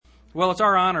Well, it's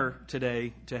our honor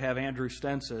today to have Andrew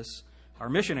Stensis, our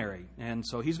missionary. And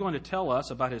so he's going to tell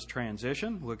us about his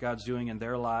transition, what God's doing in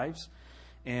their lives.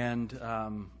 And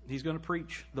he's going to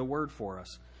preach the word for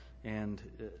us. And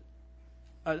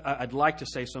I'd like to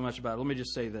say so much about it. Let me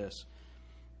just say this.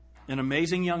 An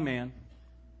amazing young man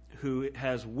who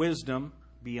has wisdom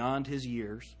beyond his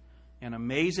years, an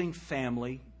amazing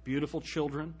family, beautiful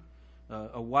children,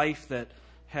 a wife that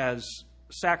has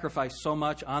sacrificed so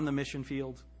much on the mission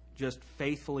field, just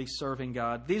faithfully serving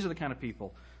God. These are the kind of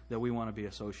people that we want to be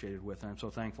associated with, and I'm so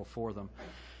thankful for them.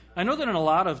 I know that in a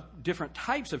lot of different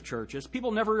types of churches,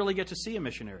 people never really get to see a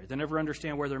missionary. They never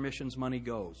understand where their missions money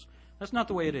goes. That's not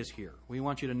the way it is here. We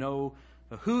want you to know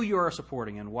who you are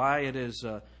supporting and why it is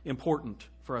important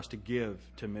for us to give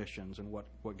to missions and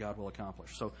what God will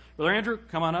accomplish. So, Brother Andrew,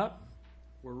 come on up.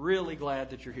 We're really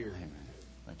glad that you're here. Amen.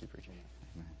 Thank you, preacher.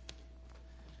 Amen.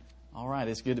 All right,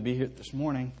 it's good to be here this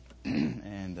morning.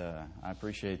 And I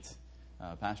appreciate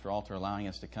Pastor Alter allowing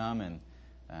us to come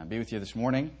and be with you this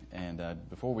morning. And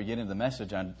before we get into the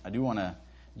message, I do want to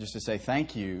just to say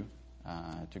thank you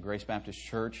to Grace Baptist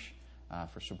Church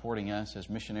for supporting us as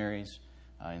missionaries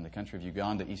in the country of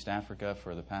Uganda, East Africa,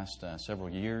 for the past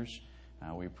several years.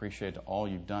 We appreciate all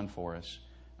you've done for us.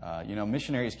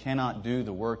 Missionaries cannot do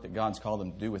the work that God's called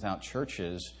them to do without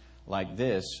churches like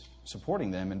this supporting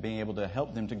them and being able to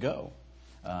help them to go.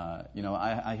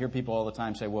 I hear people all the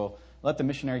time say, well, let the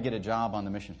missionary get a job on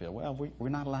the mission field. Well, we're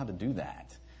not allowed to do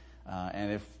that.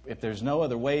 And if there's no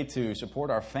other way to support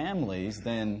our families,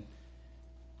 then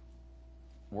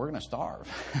we're going to starve.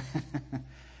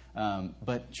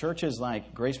 But churches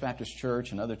like Grace Baptist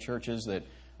Church and other churches that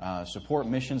support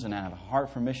missions and have a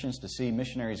heart for missions, to see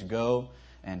missionaries go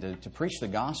and to preach the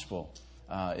gospel,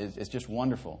 is just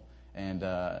wonderful. And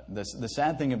the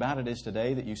sad thing about it is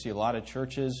today that you see a lot of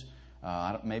churches,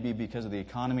 maybe because of the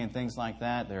economy and things like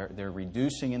that, they're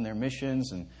reducing in their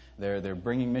missions, and they're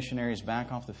bringing missionaries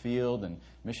back off the field, and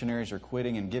missionaries are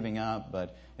quitting and giving up.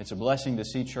 But it's a blessing to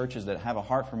see churches that have a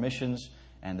heart for missions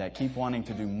and that keep wanting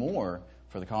to do more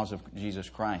for the cause of Jesus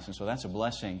Christ. And so that's a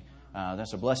blessing.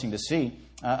 That's a blessing to see.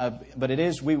 But it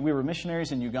is. We were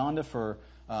missionaries in Uganda for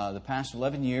the past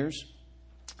 11 years,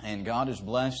 and God has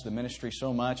blessed the ministry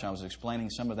so much. I was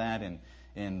explaining some of that in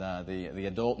the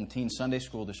adult and teen Sunday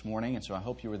school this morning, and so I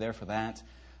hope you were there for that.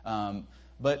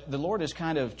 But the Lord has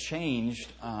kind of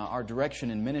changed our direction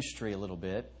in ministry a little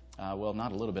bit. Well,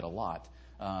 not a little bit, a lot.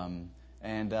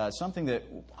 And something that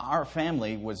our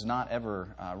family was not ever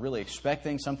really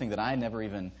expecting, something that I never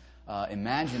even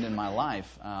imagined in my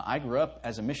life. I grew up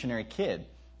as a missionary kid.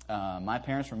 My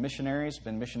parents were missionaries,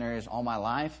 been missionaries all my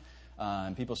life.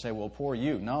 And people say, well, poor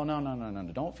you. No.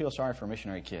 Don't feel sorry for a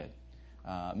missionary kid.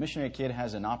 Missionary kid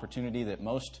has an opportunity that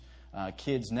most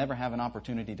kids never have an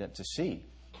opportunity to see.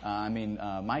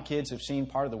 My kids have seen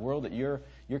part of the world that your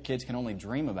kids can only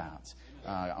dream about.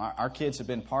 Our kids have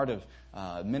been part of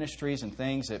ministries and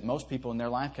things that most people in their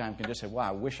lifetime can just say, wow,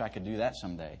 I wish I could do that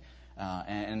someday.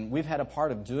 And we've had a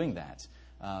part of doing that.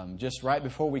 Just right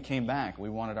before we came back, we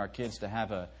wanted our kids to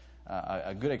have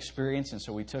a good experience, and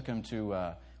so we took them to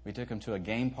a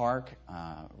game park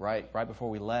right before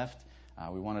we left.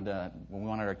 We wanted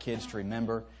our kids to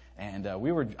remember, and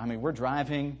we're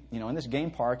driving, in this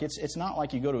game park. It's not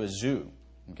like you go to a zoo,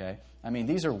 okay?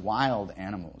 These are wild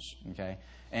animals, okay?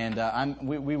 And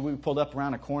we pulled up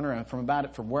around a corner, and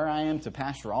from where I am to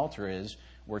Pastor Alter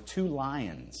were two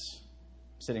lions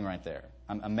sitting right there,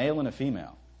 a male and a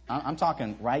female. I'm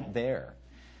talking right there.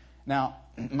 Now,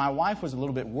 my wife was a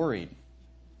little bit worried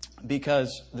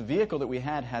because the vehicle that we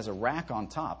had has a rack on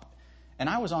top, and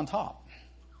I was on top.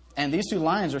 And these two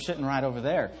lions are sitting right over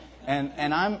there. And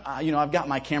I've got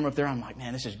my camera up there. I'm like,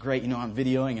 man, this is great. I'm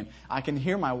videoing, and I can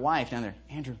hear my wife down there.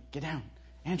 Andrew, get down.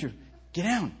 Andrew, get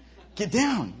down. Get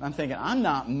down. I'm thinking, I'm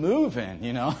not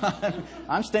moving,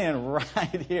 I'm staying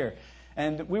right here.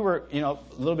 And we were, a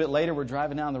little bit later, we're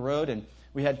driving down the road, and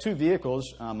we had two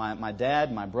vehicles. My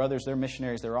dad, my brothers, they're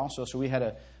missionaries there also. So we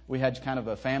had kind of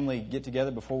a family get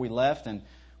together before we left, and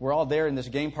we're all there in this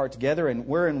game park together, and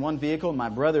we're in one vehicle, and my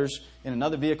brother's in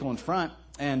another vehicle in front.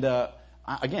 And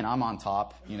I'm on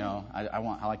top. I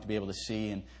like to be able to see,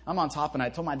 and I'm on top. And I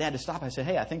told my dad to stop. I said,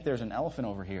 "Hey, I think there's an elephant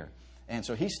over here." And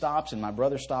so he stops, and my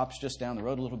brother stops just down the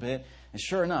road a little bit. And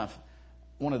sure enough,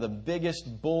 one of the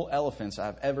biggest bull elephants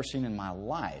I've ever seen in my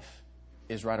life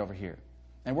is right over here.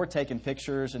 And we're taking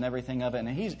pictures and everything of it. And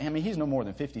he's no more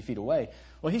than 50 feet away.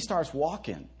 Well, he starts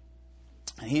walking.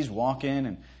 And he's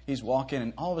walking,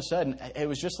 and all of a sudden, it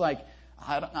was just like,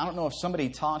 I don't know if somebody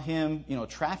taught him,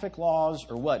 traffic laws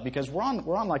or what, because we're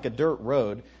on like a dirt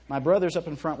road. My brother's up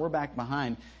in front, we're back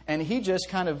behind, and he just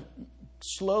kind of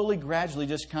slowly, gradually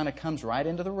just kind of comes right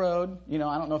into the road. I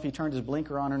don't know if he turned his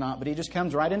blinker on or not, but he just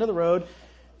comes right into the road,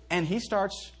 and he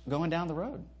starts going down the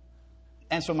road.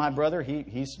 And so my brother,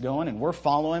 he's going, and we're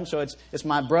following. So it's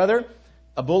my brother,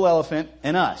 a bull elephant,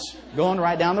 and us going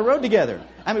right down the road together.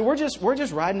 I mean, we're just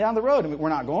riding down the road. I mean, we're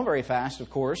not going very fast, of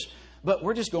course, but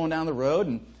we're just going down the road,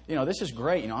 and this is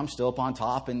great. I'm still up on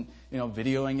top and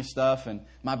videoing and stuff, and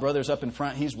my brother's up in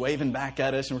front. He's waving back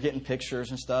at us, and we're getting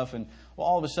pictures and stuff. And well,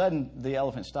 all of a sudden, the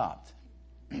elephant stopped.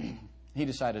 He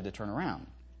decided to turn around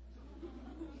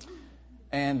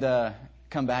and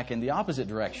come back in the opposite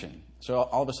direction. So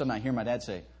all of a sudden, I hear my dad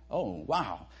say, "Oh,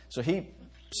 wow!" So he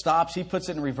stops, he puts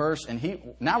it in reverse,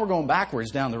 and now we're going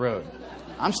backwards down the road.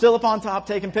 I'm still up on top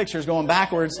taking pictures, going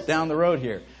backwards down the road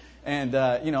here. And,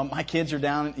 my kids are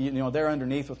down, they're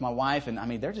underneath with my wife, and, I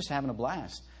mean, they're just having a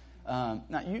blast.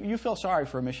 Now, you feel sorry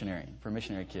for a missionary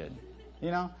kid.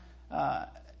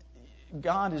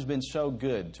 God has been so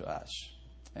good to us.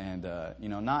 And,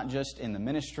 not just in the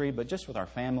ministry, but just with our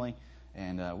family.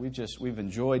 And we've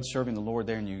enjoyed serving the Lord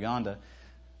there in Uganda.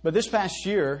 But this past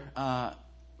year,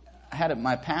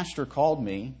 my pastor called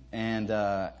me and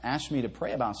asked me to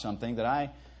pray about something that I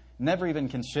never even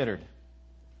considered.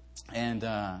 And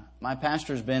my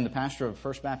pastor has been the pastor of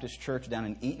First Baptist Church down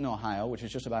in Eaton, Ohio, which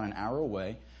is just about an hour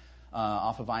away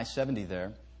off of I-70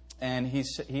 there. And he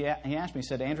asked me, he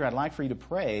said, "Andrew, I'd like for you to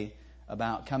pray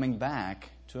about coming back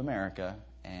to America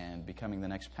and becoming the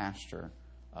next pastor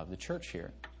of the church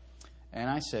here." And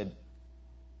I said,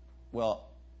 "Well,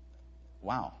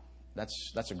 wow,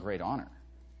 that's a great honor.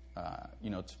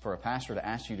 For a pastor to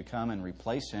ask you to come and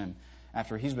replace him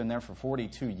after he's been there for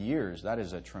 42 years, that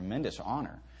is a tremendous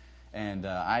honor." And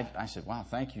I said, "Wow,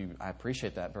 thank you. I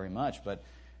appreciate that very much. But,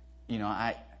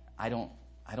 I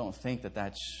don't think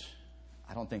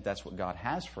that's what God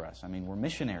has for us. I mean, we're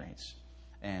missionaries,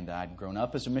 and I'd grown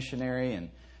up as a missionary, and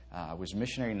I was a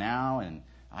missionary now, and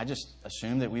I just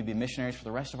assumed that we'd be missionaries for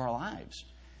the rest of our lives."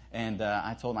 And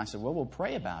I told him, I said, "Well, we'll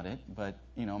pray about it." But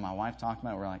my wife talked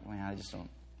about it. We're like, "Man, I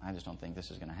just don't think this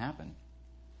is going to happen."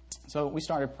 So we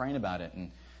started praying about it,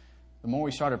 and the more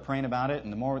we started praying about it,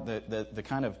 and the more the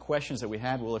kind of questions that we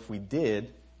had, well, if we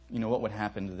did, what would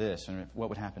happen to this, and what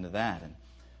would happen to that? And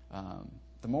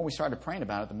the more we started praying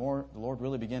about it, the more the Lord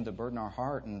really began to burden our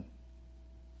heart and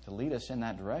to lead us in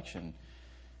that direction.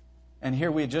 And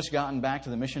here we had just gotten back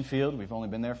to the mission field. We've only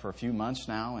been there for a few months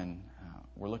now, and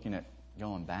we're looking at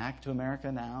going back to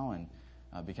America now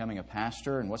and becoming a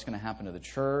pastor, and what's going to happen to the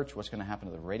church, what's going to happen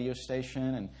to the radio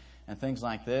station, and things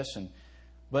like this.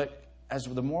 But as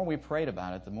the more we prayed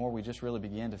about it, the more we just really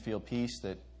began to feel peace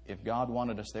that if God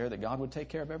wanted us there, that God would take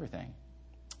care of everything.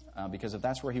 Because if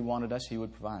that's where He wanted us, He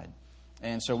would provide.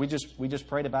 And so we just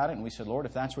prayed about it, and we said, "Lord,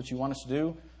 if that's what you want us to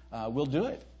do, we'll do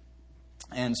it."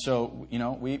 And so,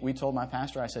 we told my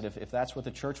pastor, I said, if that's what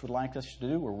the church would like us to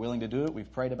do, we're willing to do it.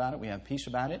 We've prayed about it. We have peace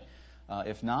about it.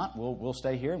 If not, we'll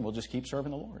stay here and we'll just keep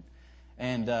serving the Lord.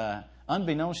 And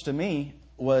unbeknownst to me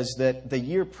was that the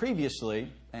year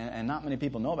previously, and not many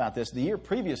people know about this, the year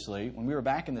previously, when we were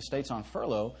back in the States on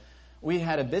furlough, we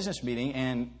had a business meeting,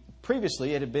 and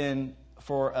previously it had been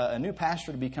for a new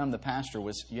pastor to become the pastor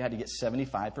you had to get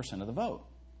 75% of the vote.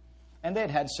 And they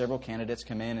had several candidates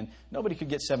come in, and nobody could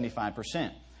get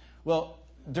 75%. Well,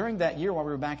 during that year while we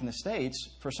were back in the States,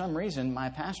 for some reason, my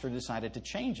pastor decided to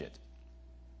change it.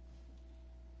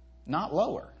 Not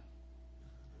lower,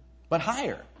 but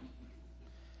higher.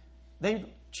 They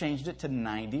changed it to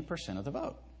 90% of the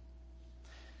vote.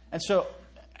 And so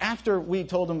after we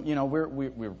told them,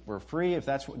 we're free. If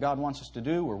that's what God wants us to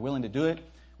do, we're willing to do it.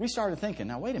 We started thinking,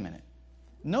 now, wait a minute.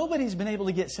 Nobody's been able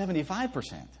to get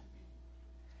 75%.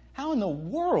 How in the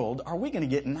world are we going to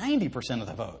get 90% of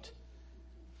the vote?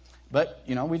 But,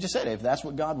 we just said, if that's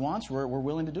what God wants, we're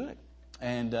willing to do it.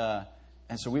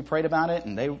 And so we prayed about it,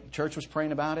 and the church was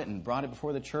praying about it and brought it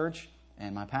before the church.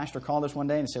 And my pastor called us one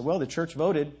day and said, "Well, the church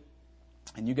voted,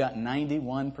 and you got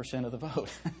 91% of the vote."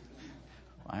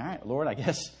 All right, Lord, I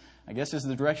guess this is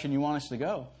the direction you want us to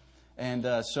go. And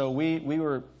so we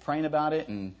were praying about it,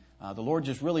 and the Lord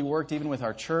just really worked even with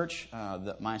our church.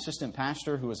 My assistant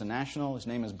pastor, who is a national, his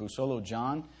name is Busolo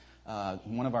John,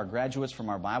 one of our graduates from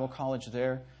our Bible college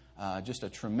there. Just a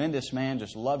tremendous man,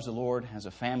 just loves the Lord, has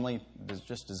a family,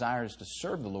 just desires to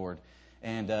serve the Lord.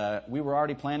 And we were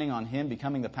already planning on him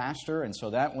becoming the pastor, and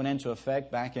so that went into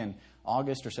effect back in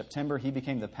August or September. He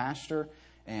became the pastor,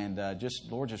 and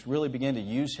Lord just really began to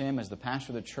use him as the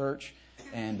pastor of the church.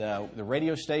 And the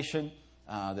radio station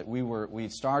that we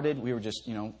started, we were just,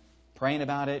 praying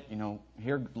about it.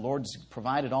 Here the Lord's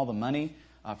provided all the money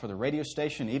for the radio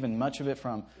station, even much of it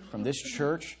from this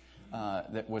church.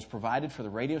 that was provided for the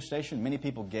radio station. Many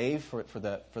people gave for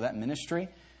that ministry.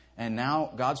 And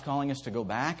now God's calling us to go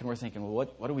back, and we're thinking, well,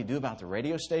 what do we do about the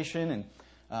radio station?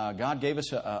 And God gave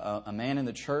us a man in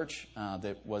the church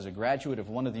that was a graduate of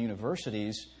one of the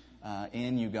universities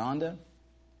in Uganda,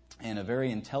 and a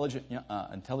very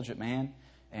intelligent man.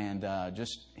 And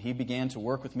he began to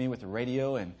work with me with the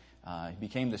radio, and he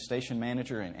became the station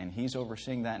manager, and he's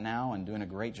overseeing that now and doing a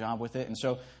great job with it. And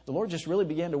so the Lord just really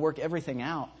began to work everything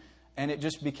out, and it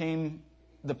just became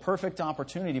the perfect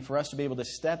opportunity for us to be able to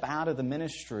step out of the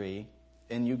ministry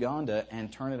in Uganda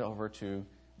and turn it over to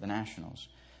the Nationals.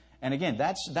 And again,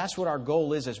 that's what our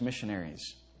goal is as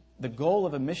missionaries. The goal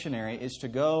of a missionary is to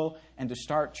go and to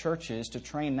start churches, to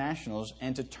train Nationals,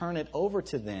 and to turn it over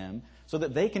to them so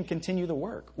that they can continue the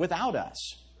work without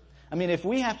us. I mean, if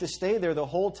we have to stay there the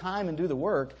whole time and do the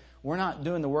work, we're not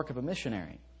doing the work of a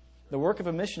missionary. The work of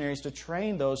a missionary is to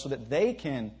train those so that they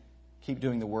can keep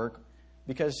doing the work,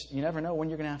 because you never know when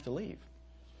you're going to have to leave.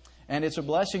 And it's a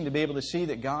blessing to be able to see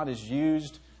that God has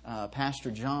used Pastor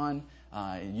John,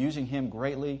 using him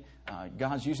greatly.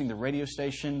 God's using the radio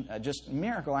station, just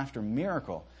miracle after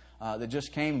miracle that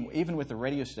just came, even with the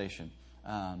radio station.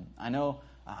 I know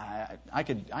I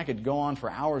could go on for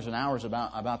hours and hours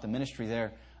about the ministry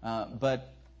there,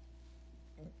 but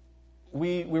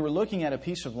we were looking at a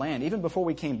piece of land. Even before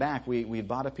we came back, we had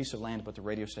bought a piece of land to put the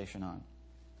radio station on.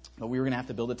 But we were going to have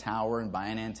to build a tower and buy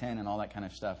an antenna and all that kind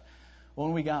of stuff.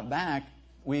 When we got back,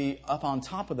 up on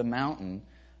top of the mountain,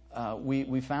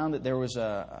 we found that there was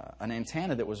an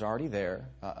antenna that was already there,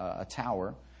 a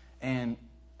tower, and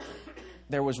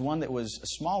there was one that was a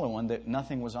smaller one that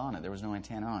nothing was on it. There was no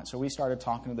antenna on it. So we started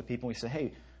talking to the people. We said,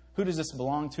 hey, who does this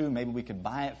belong to? Maybe we could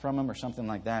buy it from them or something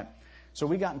like that. So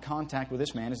we got in contact with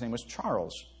this man. His name was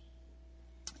Charles.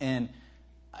 And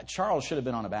Charles should have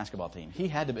been on a basketball team. He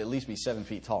had to at least be 7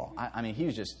 feet tall. I mean, he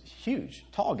was just huge,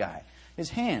 tall guy. His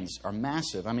hands are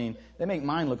massive. I mean, they make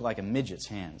mine look like a midget's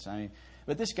hands. I mean,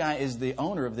 but this guy is the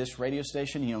owner of this radio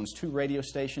station. He owns 2 radio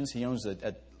stations. He owns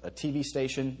a TV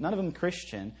station. None of them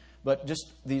Christian, but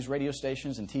just these radio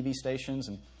stations and TV stations.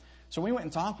 And so we went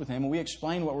and talked with him, and we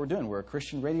explained what we're doing. We're a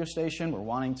Christian radio station. We're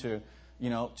wanting to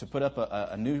put up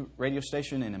a new radio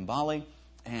station in Mbali.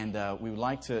 And we would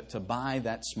like to buy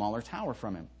that smaller tower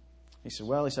from him. He said,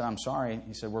 I'm sorry.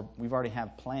 He said, we've already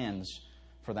have plans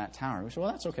for that tower. We said,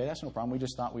 well, that's okay. That's no problem. We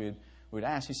just thought we would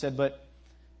ask. He said,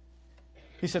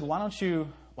 why don't you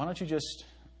just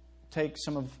take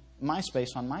some of my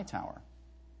space on my tower?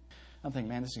 I'm thinking,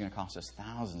 man, this is going to cost us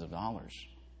thousands of dollars.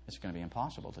 It's going to be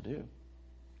impossible to do.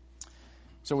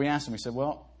 So we asked him. We said,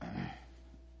 well,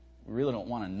 we really don't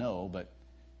want to know, but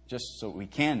just so we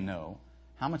can know,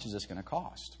 how much is this going to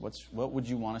cost? What would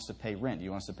you want us to pay rent? Do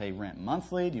you want us to pay rent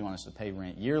monthly? Do you want us to pay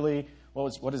rent yearly?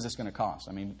 What is this going to cost?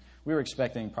 I mean, we were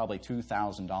expecting probably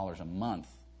 $2,000 a month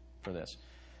for this.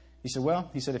 He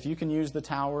said, if you can use the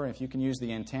tower, if you can use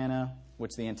the antenna,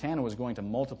 which the antenna was going to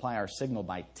multiply our signal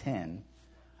by 10.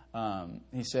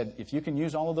 He said, if you can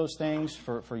use all of those things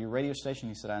for your radio station,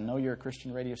 he said, I know you're a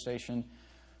Christian radio station.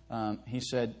 He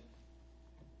said,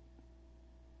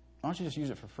 why don't you just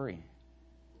use it for free?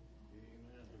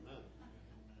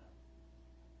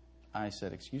 I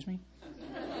said, excuse me?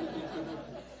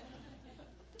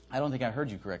 I don't think I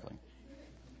heard you correctly.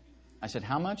 I said,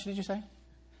 how much did you say?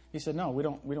 He said, no, we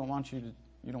don't want you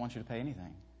to pay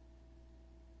anything.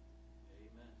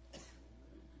 Amen.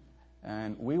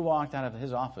 And we walked out of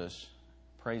his office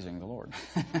praising the Lord.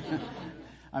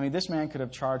 I mean, this man could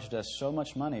have charged us so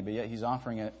much money, but yet he's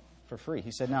offering it for free.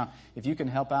 He said, now, if you can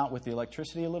help out with the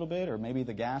electricity a little bit, or maybe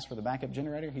the gas for the backup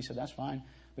generator, he said, that's fine.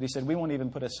 But he said, we won't even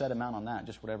put a set amount on that,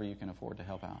 just whatever you can afford to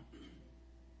help out.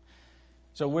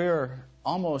 So we're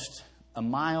almost a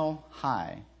mile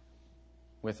high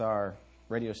with our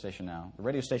radio station now. The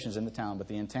radio station's in the town, but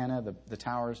the antenna, the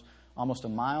tower's almost a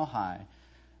mile high.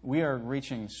 We are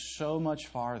reaching so much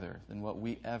farther than what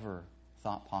we ever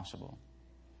thought possible.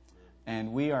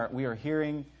 And we are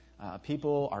hearing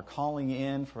people are calling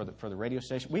in for the radio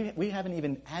station. We haven't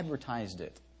even advertised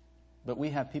it, but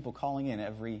we have people calling in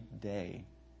every day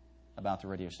about the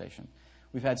radio station.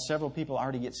 We've had several people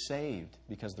already get saved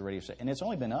because of the radio station. And it's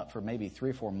only been up for maybe 3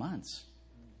 or 4 months.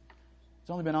 It's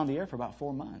only been on the air for about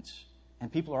 4 months.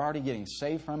 And people are already getting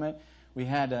saved from it. We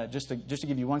had, just to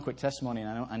give you one quick testimony,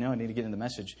 and I know I need to get in the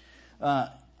message.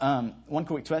 One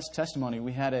quick testimony,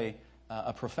 we had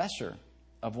a professor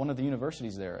of one of the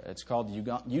universities there. It's called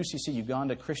UCC,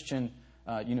 Uganda Christian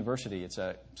University. It's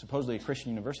supposedly a Christian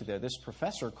university there. This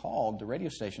professor called the radio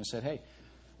station and said, hey,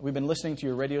 we've been listening to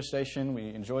your radio station. We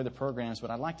enjoy the programs,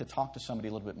 but I'd like to talk to somebody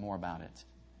a little bit more about it.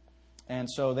 And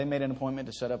so they made an appointment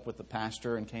to set up with the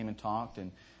pastor and came and talked.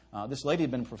 And This lady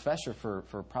had been a professor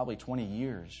for probably 20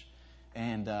 years,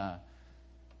 and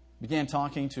began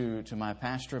talking to my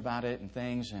pastor about it and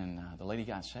things, and the lady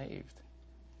got saved.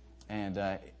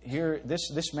 And here,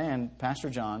 this man, Pastor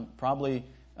John, probably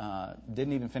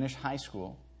didn't even finish high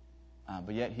school,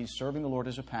 but yet he's serving the Lord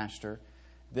as a pastor.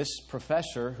 This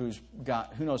professor, who's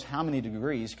got who knows how many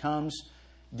degrees, comes,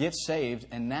 gets saved,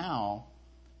 and now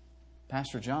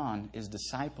Pastor John is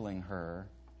discipling her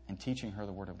and teaching her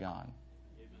the Word of God.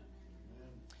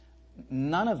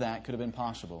 None of that could have been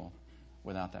possible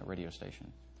without that radio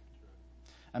station.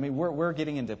 I mean, we're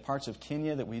getting into parts of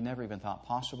Kenya that we never even thought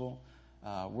possible.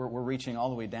 We're reaching all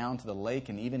the way down to the lake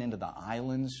and even into the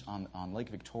islands on Lake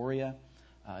Victoria.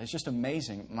 It's just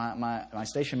amazing. My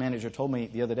station manager told me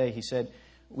the other day, he said,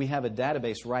 we have a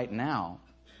database right now.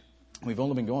 We've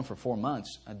only been going for 4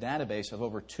 months, a database of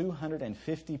over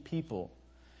 250 people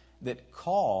that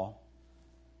call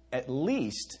at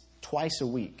least twice a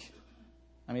week.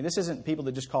 I mean, this isn't people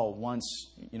that just call once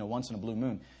in a blue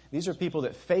moon. These are people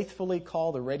that faithfully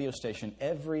call the radio station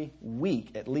every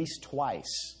week, at least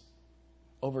twice.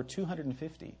 Over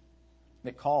 250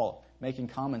 that call, making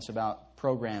comments about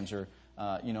programs or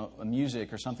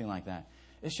music or something like that.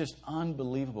 It's just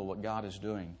unbelievable what God is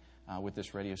doing with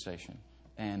this radio station.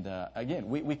 And again,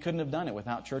 we couldn't have done it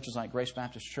without churches like Grace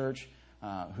Baptist Church,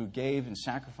 who gave and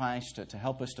sacrificed to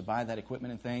help us to buy that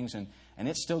equipment and things. And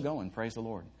it's still going, praise the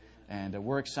Lord. And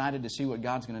we're excited to see what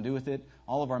God's going to do with it.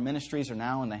 All of our ministries are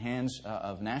now in the hands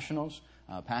of nationals.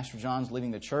 Pastor John's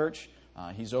leading the church.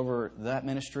 He's over that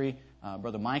ministry.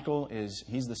 Brother Michael,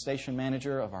 he's the station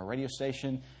manager of our radio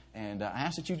station. And I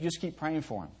ask that you just keep praying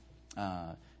for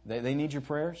him. They need your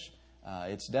prayers.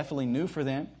 It's definitely new for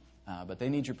them, but they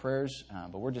need your prayers.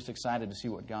 But we're just excited to see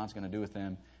what God's going to do with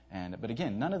them. But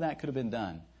again, none of that could have been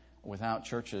done without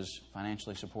churches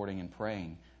financially supporting and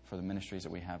praying for the ministries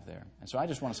that we have there. And so I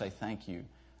just want to say thank you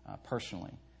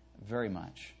personally very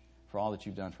much for all that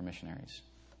you've done for missionaries.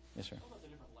 Yes, sir. What about the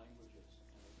different languages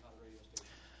on the radio station?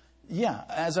 Yeah,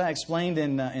 as I explained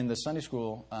in the Sunday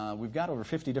school, we've got over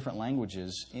 50 different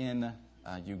languages in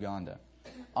Uganda.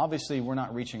 Obviously, we're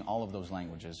not reaching all of those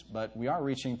languages, but we are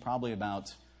reaching probably about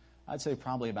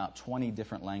 20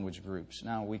 different language groups.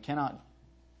 Now, we cannot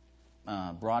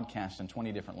broadcast in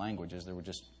 20 different languages. There would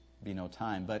just be no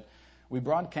time. But we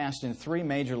broadcast in 3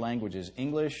 major languages: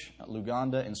 English,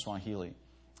 Luganda, and Swahili.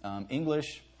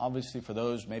 English, obviously, for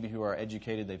those maybe who are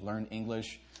educated, they've learned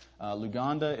English.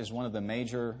 Luganda is one of the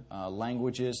major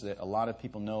languages that a lot of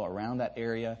people know around that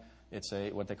area. It's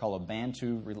what they call a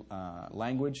Bantu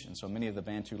language, and so many of the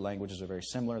Bantu languages are very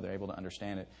similar. They're able to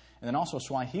understand it. And then also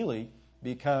Swahili,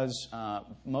 because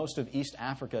most of East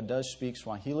Africa does speak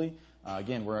Swahili.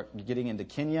 Again, we're getting into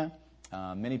Kenya.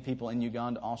 Many people in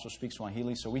Uganda also speak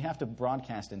Swahili, so we have to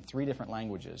broadcast in 3 different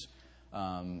languages: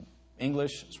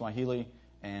 English, Swahili,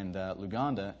 and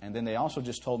Luganda. And then they also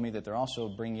just told me that they're also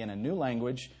bringing in a new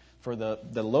language for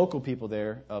the local people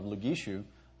there of Lugishu.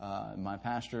 The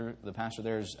pastor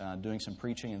there is doing some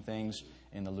preaching and things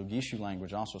in the Lugishu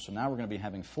language also. So now we're going to be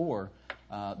having 4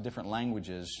 different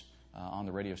languages on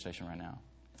the radio station right now.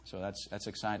 So that's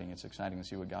exciting. It's exciting to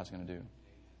see what God's going to do.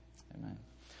 Amen.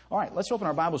 All right, let's open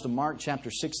our Bibles to Mark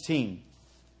chapter 16.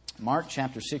 Mark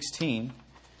chapter 16.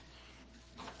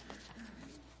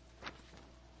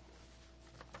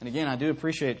 And again, I do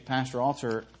appreciate Pastor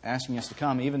Alter asking us to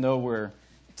come, even though we're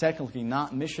technically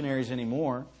not missionaries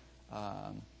anymore.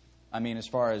 As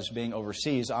far as being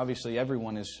overseas, obviously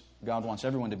God wants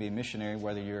everyone to be a missionary,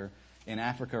 whether you're in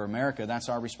Africa or America. That's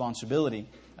our responsibility,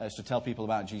 is to tell people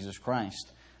about Jesus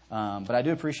Christ. But I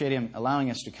do appreciate Him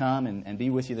allowing us to come and be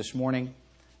with you this morning.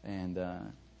 And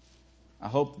I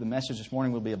hope the message this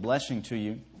morning will be a blessing to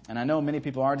you. And I know many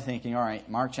people are thinking, all right,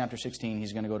 Mark chapter 16,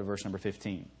 he's going to go to verse number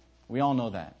 15. We all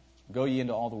know that. Go ye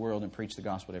into all the world and preach the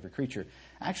gospel to every creature.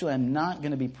 Actually, I'm not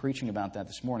going to be preaching about that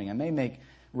this morning. I may make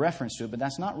reference to it, but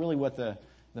that's not really what the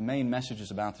main message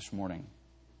is about this morning.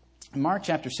 In Mark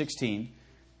chapter 16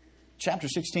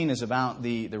 is about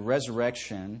the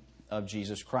resurrection of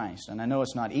Jesus Christ. And I know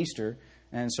it's not Easter,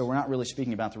 and so we're not really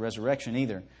speaking about the resurrection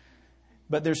either.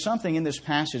 But there's something in this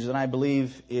passage that I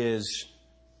believe is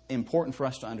important for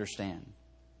us to understand.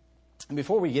 And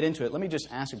before we get into it, let me just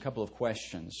ask a couple of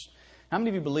questions. How many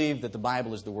of you believe that the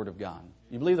Bible is the Word of God?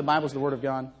 You believe the Bible is the Word of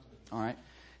God? All right.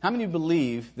 How many of you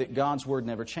believe that God's Word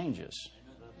never changes?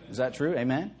 Is that true?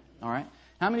 Amen? All right.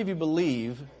 How many of you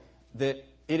believe that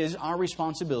it is our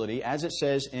responsibility, as it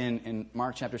says in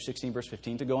Mark chapter 16, verse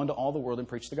 15, to go into all the world and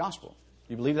preach the gospel?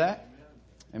 You believe that?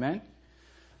 Amen?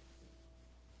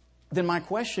 Then my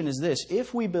question is this: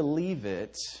 if we believe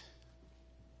it,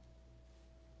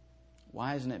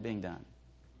 why isn't it being done?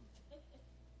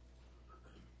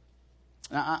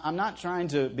 Now, I'm not trying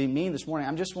to be mean this morning.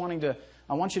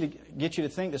 I want you to get you to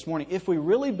think this morning, if we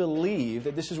really believe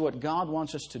that this is what God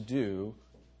wants us to do,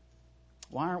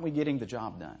 why aren't we getting the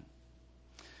job done?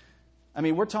 I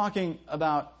mean, we're talking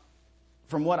about,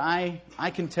 from what I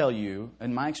can tell you,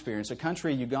 in my experience, a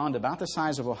country, Uganda, about the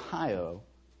size of Ohio,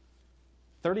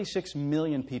 36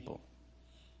 million people.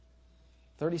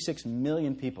 36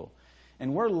 million people.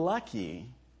 And we're lucky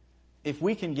if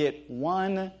we can get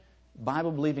one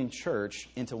Bible-believing church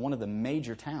into one of the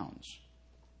major towns.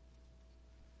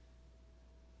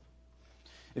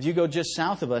 If you go just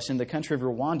south of us in the country of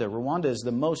Rwanda, Rwanda is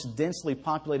the most densely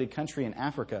populated country in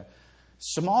Africa.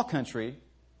 Small country,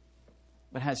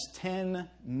 but has 10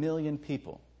 million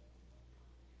people.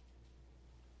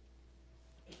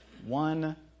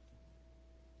 One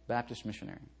Baptist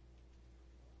missionary.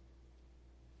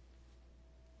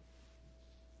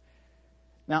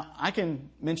 Now, I can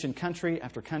mention country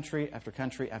after country after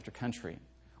country after country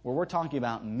where we're talking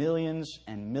about millions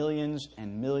and millions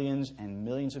and millions and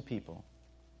millions of people.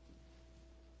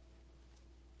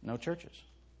 No churches.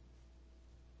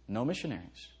 No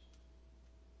missionaries.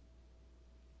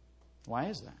 Why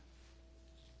is that?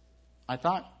 I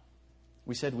thought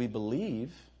we said we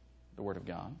believe the Word of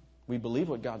God. We believe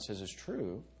what God says is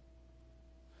true.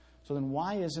 So then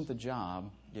why isn't the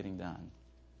job getting done?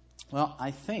 Well,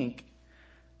 I think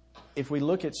if we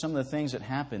look at some of the things that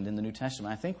happened in the New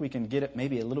Testament, I think we can get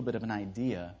maybe a little bit of an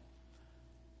idea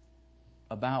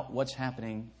about what's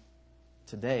happening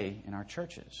today in our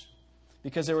churches.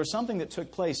 Because there was something that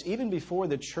took place even before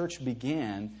the church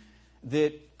began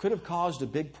that could have caused a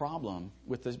big problem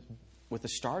with the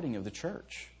starting of the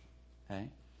church. Okay?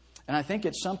 And I think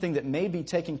it's something that may be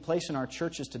taking place in our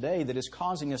churches today that is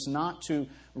causing us not to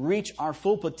reach our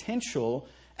full potential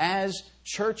as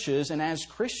churches and as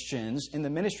Christians in the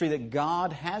ministry that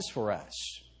God has for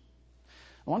us.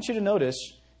 I want you to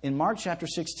notice in Mark chapter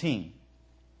 16.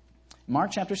 Mark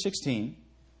chapter 16,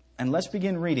 and let's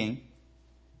begin reading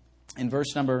in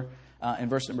verse number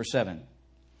 7.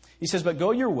 He says, "But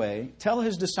go your way, tell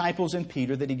his disciples and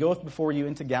Peter that he goeth before you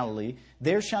into Galilee.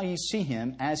 There shall ye see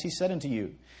him, as he said unto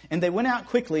you. And they went out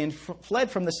quickly and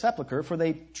fled from the sepulchre, for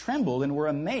they trembled and were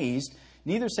amazed,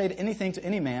 neither said anything to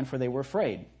any man, for they were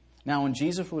afraid. Now when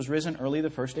Jesus was risen early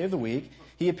the first day of the week,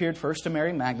 he appeared first to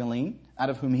Mary Magdalene, out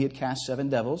of whom he had cast 7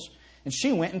 devils. And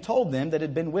she went and told them that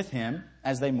had been with him,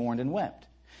 as they mourned and wept.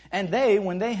 And they,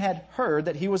 when they had heard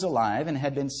that he was alive and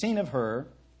had been seen of her,"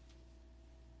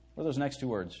 what are those next 2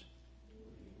 words?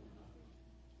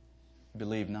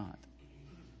 "Believe not.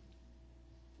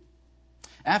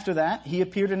 After that, he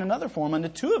appeared in another form unto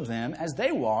 2 of them as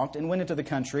they walked and went into the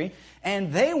country.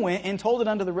 And they went and told it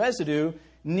unto the residue,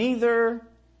 neither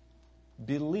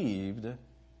believed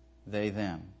they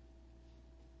them."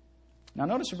 Now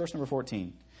notice in verse number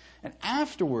 14. "And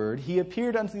afterward he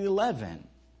appeared unto the 11.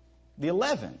 The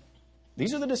 11.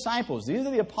 These are the disciples. These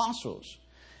are the apostles.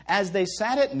 As they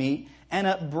sat at meat and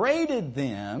upbraided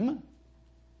them."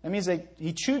 That means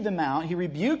he chewed them out. He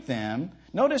rebuked them.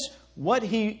 Notice what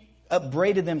he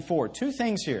upbraided them for. 2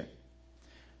 things here.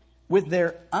 With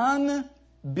their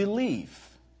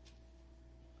unbelief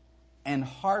and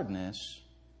hardness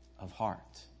of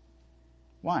heart.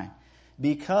 Why?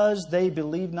 Because they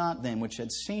believed not them which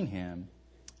had seen him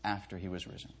after he was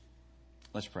risen.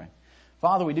 Let's pray.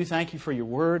 Father, we do thank you for your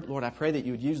word. Lord, I pray that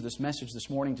you would use this message this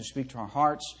morning to speak to our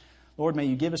hearts. Lord, may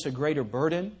you give us a greater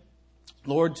burden.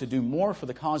 Lord, to do more for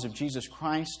the cause of Jesus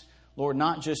Christ. Lord,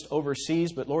 not just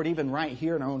overseas, but Lord, even right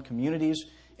here in our own communities,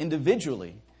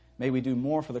 individually, may we do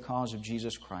more for the cause of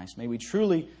Jesus Christ. May we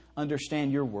truly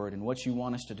understand your word and what you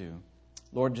want us to do.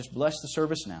 Lord, just bless the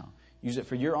service now. Use it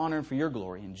for your honor and for your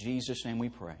glory. In Jesus' name we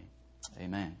pray.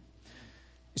 Amen.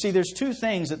 You see, there's 2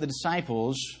 things that the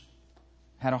disciples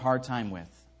had a hard time with.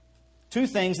 2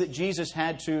 things that Jesus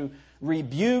had to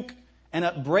rebuke and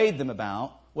upbraid them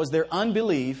about was their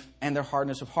unbelief and their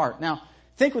hardness of heart. Now,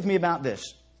 think with me about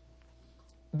this.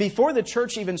 Before the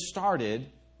church even started,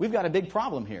 we've got a big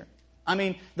problem here. I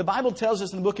mean, the Bible tells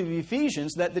us in the book of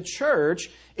Ephesians that the church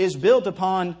is built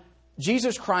upon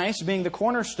Jesus Christ being the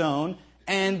cornerstone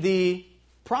and the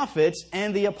prophets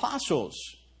and the apostles.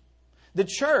 The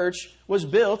church was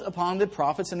built upon the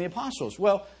prophets and the apostles.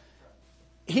 Well,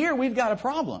 here we've got a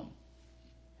problem.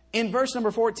 In verse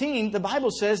number 14, the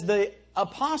Bible says the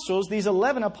apostles, these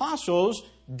 11 apostles,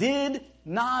 did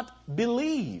not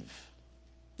believe.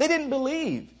 They didn't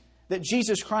believe that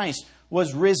Jesus Christ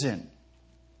was risen.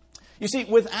 You see,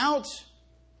 without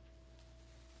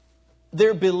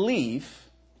their belief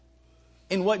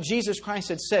in what Jesus Christ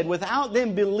had said, without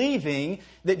them believing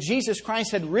that Jesus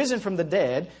Christ had risen from the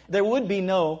dead, there would be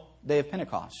no day of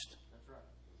Pentecost.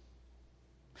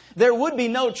 There would be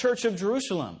no Church of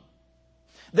Jerusalem.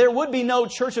 There would be no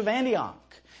Church of Antioch.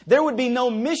 There would be no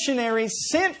missionaries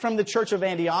sent from the Church of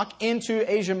Antioch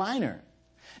into Asia Minor.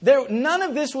 None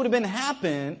of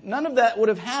that would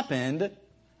have happened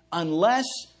unless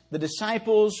the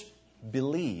disciples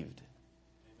believed.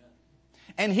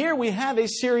 And here we have a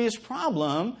serious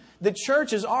problem. The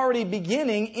church is already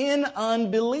beginning in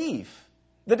unbelief.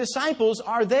 The disciples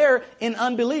are there in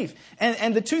unbelief.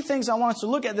 And the two things I want us to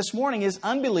look at this morning is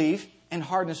unbelief and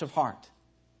hardness of heart.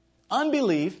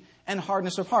 Unbelief and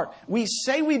hardness of heart. We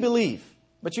say we believe,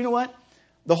 but you know what?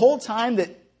 The whole time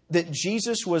that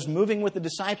Jesus was moving with the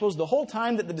disciples, the whole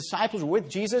time that the disciples were with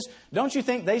Jesus, don't you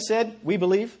think they said, we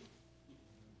believe?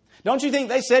 Don't you think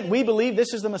they said, we believe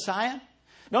this is the Messiah?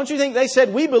 Don't you think they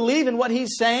said, we believe in what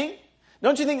He's saying?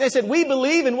 Don't you think they said, we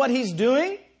believe in what He's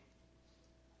doing?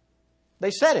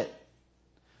 They said it.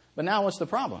 But now what's the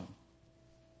problem?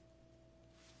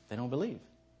 They don't believe.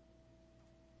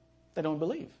 They don't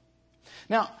believe.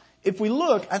 Now, if we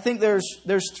look, I think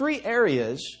there's three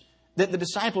areas that the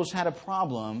disciples had a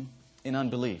problem in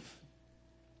unbelief.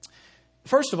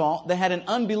 First of all, they had an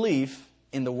unbelief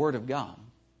in the Word of God.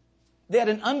 They had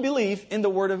an unbelief in the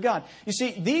Word of God. You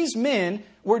see, these men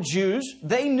were Jews.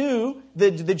 They knew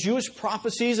the Jewish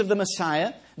prophecies of the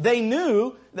Messiah. They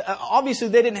knew, obviously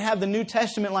they didn't have the New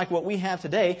Testament like what we have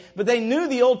today, but they knew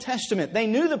the Old Testament. They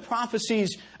knew the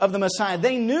prophecies of the Messiah.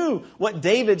 They knew what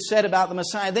David said about the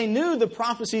Messiah. They knew the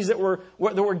prophecies that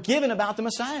were given about the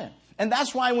Messiah. And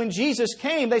that's why when Jesus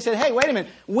came, they said, hey, wait a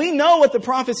minute. We know what the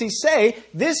prophecies say.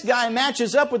 This guy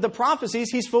matches up with the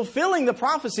prophecies. He's fulfilling the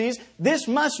prophecies. This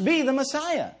must be the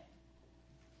Messiah.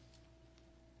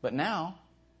 But now,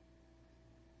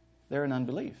 they're in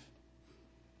unbelief.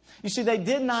 You see, they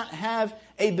did not have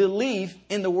a belief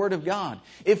in the Word of God.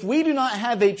 If we do not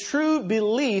have a true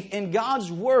belief in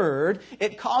God's Word,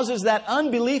 it causes that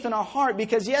unbelief in our heart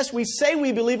because, yes, we say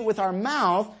we believe it with our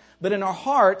mouth, but in our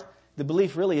heart, the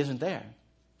belief really isn't there.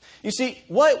 You see,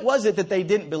 what was it that they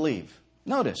didn't believe?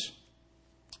 Notice,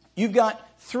 you've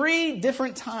got 3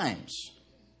 different times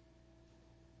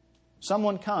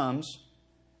someone comes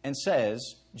and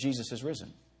says, Jesus is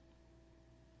risen.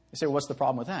 You say, well, what's the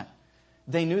problem with that?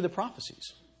 They knew the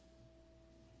prophecies.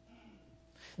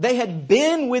 They had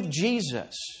been with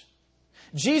Jesus.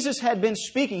 Jesus had been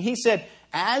speaking. He said,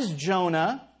 as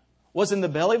Jonah was in the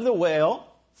belly of the whale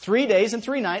 3 days and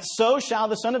 3 nights, so shall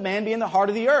the Son of Man be in the heart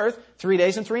of the earth 3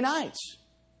 days and 3 nights.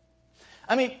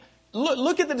 I mean,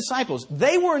 look at the disciples.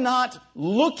 They were not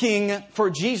looking for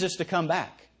Jesus to come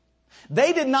back.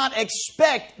 They did not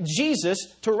expect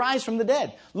Jesus to rise from the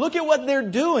dead. Look at what they're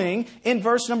doing in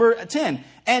verse number 10.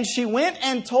 And she went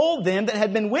and told them that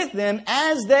had been with them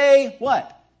as they,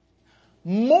 what?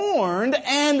 Mourned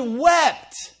and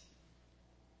wept.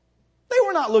 They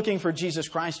were not looking for Jesus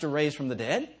Christ to raise from the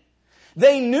dead.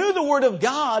 They knew the Word of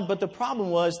God, but the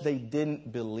problem was they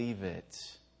didn't believe it.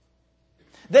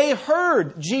 They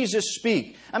heard Jesus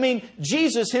speak. I mean,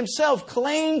 Jesus Himself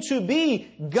claimed to be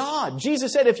God.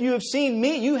 Jesus said, if you have seen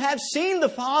me, you have seen the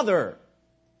Father.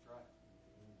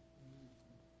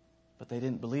 But they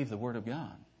didn't believe the Word of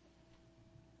God.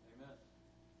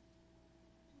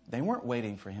 They weren't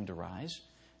waiting for Him to rise.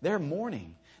 They're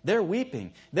mourning. They're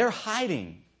weeping. They're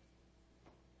hiding.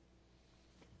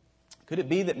 Could it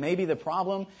be that maybe the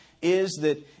problem is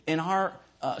that in our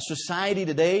society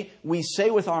today, we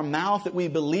say with our mouth that we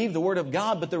believe the Word of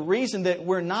God, but the reason that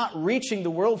we're not reaching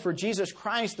the world for Jesus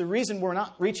Christ, the reason we're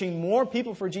not reaching more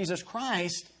people for Jesus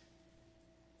Christ,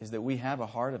 is that we have a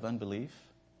heart of unbelief?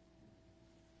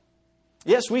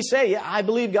 Yes, we say, yeah, I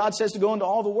believe God says to go into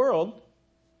all the world,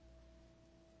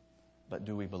 but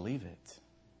do we believe it?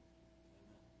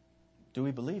 Do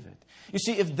we believe it? You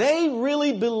see, if they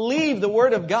really believed the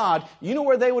Word of God, you know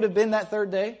where they would have been that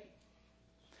third day?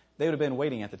 They would have been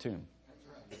waiting at the tomb.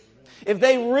 If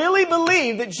they really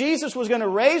believed that Jesus was going to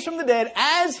raise from the dead,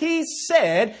 as He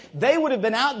said, they would have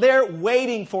been out there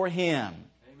waiting for Him.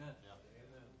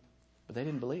 But they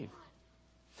didn't believe.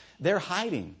 They're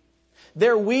hiding.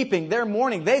 They're weeping. They're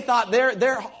mourning. They thought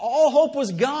their all hope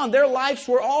was gone. Their lives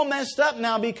were all messed up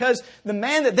now because the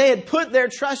man that they had put their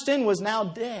trust in was now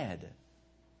dead.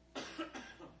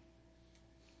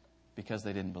 Because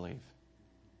they didn't believe.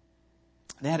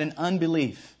 They had an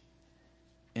unbelief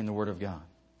in the Word of God.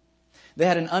 They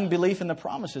had an unbelief in the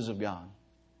promises of God.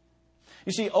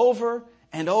 You see, over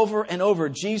and over and over,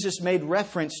 Jesus made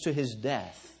reference to His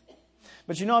death.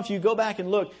 But you know, if you go back and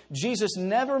look, Jesus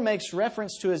never makes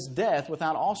reference to His death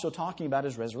without also talking about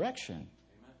His resurrection.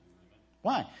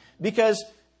 Why? Because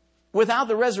without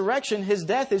the resurrection, His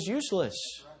death is useless.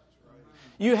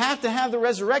 You have to have the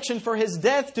resurrection for His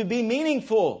death to be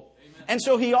meaningful. And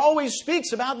so he always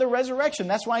speaks about the resurrection.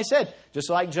 That's why he said, just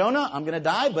like Jonah, I'm going to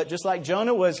die, but just like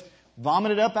Jonah was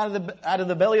vomited up out of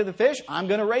the belly of the fish, I'm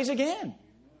going to raise again.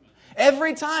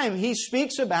 Every time he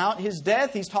speaks about his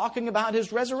death, he's talking about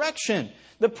his resurrection.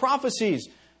 The prophecies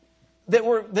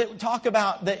that talk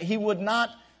about that he would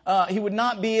not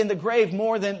be in the grave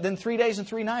more than 3 days and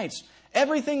 3 nights.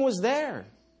 Everything was there.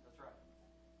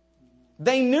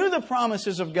 They knew the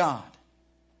promises of God.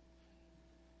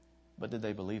 But did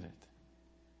they believe it?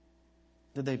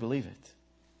 Did they believe it?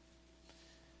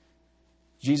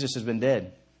 Jesus has been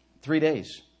dead 3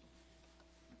 days.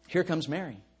 Here comes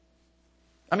Mary.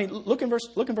 I mean, look in verse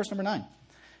number 9.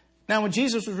 Now, when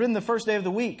Jesus was risen the first day of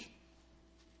the week,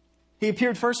 he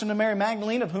appeared first unto Mary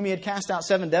Magdalene, of whom he had cast out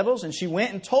 7 devils, and she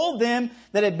went and told them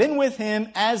that had been with him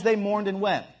as they mourned and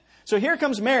wept. So here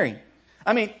comes Mary.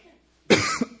 I mean,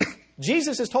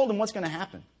 Jesus has told them what's going to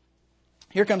happen.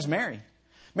 Here comes Mary.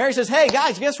 Mary says, hey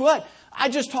guys, guess what? I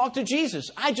just talked to Jesus.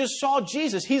 I just saw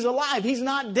Jesus. He's alive. He's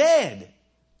not dead.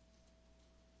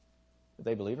 Did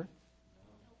they believe her?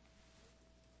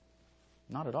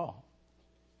 Not at all.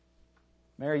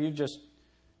 Mary,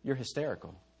 you're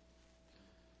hysterical.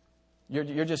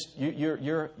 You're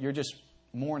just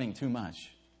mourning too much.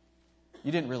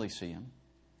 You didn't really see him.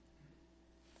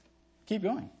 Keep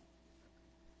going.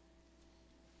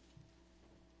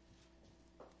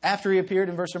 After he appeared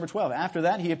in verse number 12, after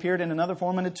that he appeared in another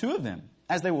form unto 2 of them,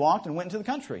 as they walked and went into the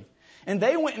country. And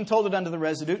they went and told it unto the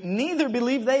residue, neither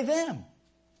believed they them.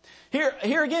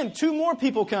 Here again, 2 more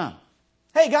people come.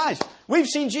 Hey guys, we've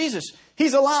seen Jesus.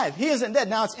 He's alive. He isn't dead.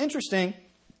 Now it's interesting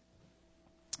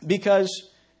because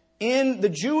in the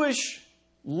Jewish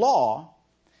law,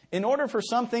 in order for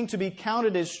something to be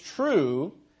counted as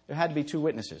true, there had to be 2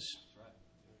 witnesses.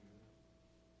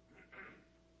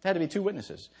 There had to be 2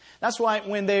 witnesses. That's why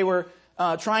when they were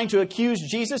trying to accuse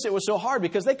Jesus, it was so hard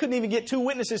because they couldn't even get 2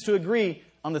 witnesses to agree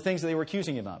on the things that they were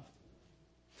accusing him of.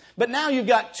 But now you've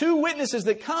got 2 witnesses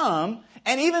that come,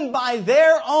 and even by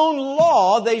their own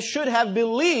law, they should have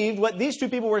believed what these 2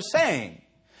 people were saying.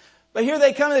 But here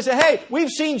they come and they say, hey, we've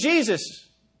seen Jesus.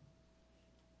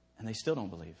 And they still don't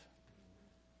believe.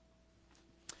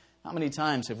 How many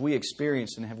times have we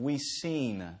experienced and have we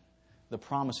seen the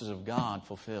promises of God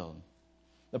fulfilled?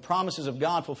 The promises of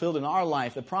God fulfilled in our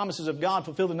life, the promises of God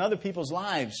fulfilled in other people's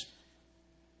lives.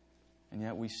 And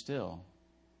yet we still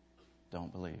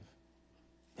don't believe.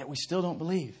 Yet we still don't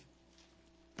believe.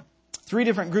 3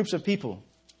 different groups of people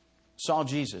saw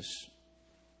Jesus.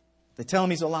 They tell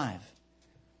him he's alive.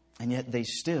 And yet they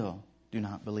still do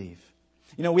not believe.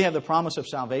 You know, we have the promise of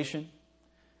salvation.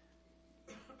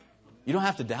 You don't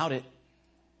have to doubt it.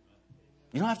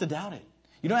 You don't have to doubt it.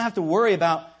 You don't have to worry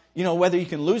about, whether you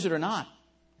can lose it or not.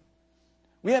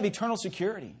 We have eternal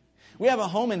security. We have a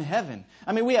home in heaven.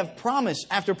 I mean, we have promise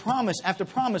after promise after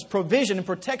promise, provision and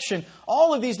protection.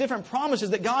 All of these different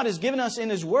promises that God has given us in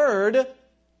His Word.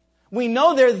 We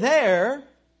know they're there.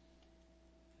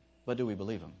 But do we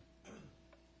believe them?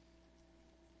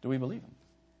 Do we believe them?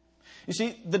 You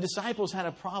see, the disciples had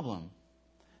a problem.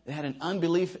 They had an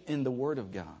unbelief in the Word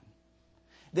of God.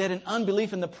 They had an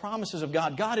unbelief in the promises of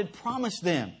God. God had promised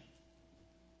them.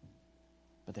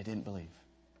 But they didn't believe.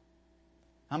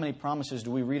 How many promises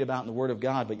do we read about in the Word of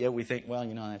God, but yet we think, well,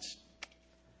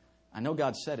 I know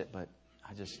God said it, but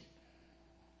I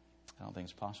don't think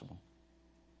it's possible.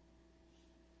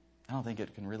 I don't think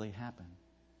it can really happen.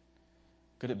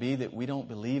 Could it be that we don't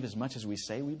believe as much as we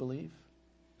say we believe?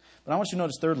 But I want you to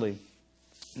notice, thirdly,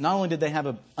 not only did they have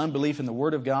an unbelief in the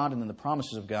Word of God and in the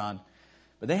promises of God,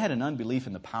 but they had an unbelief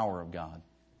in the power of God.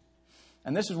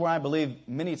 And this is where I believe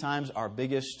many times our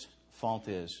biggest fault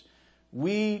is.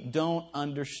 We don't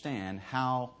understand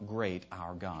how great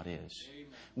our God is.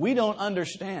 We don't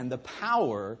understand the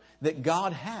power that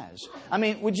God has. I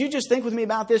mean, would you just think with me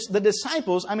about this? The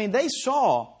disciples, they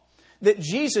saw that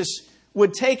Jesus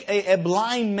would take a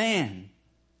blind man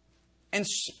and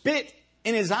spit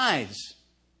in his eyes.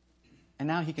 And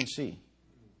now he can see.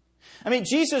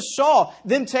 Jesus saw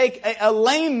them take a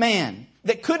lame man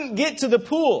that couldn't get to the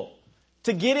pool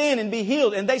to get in and be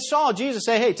healed. And they saw Jesus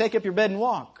say, hey, take up your bed and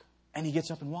walk. And he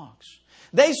gets up and walks.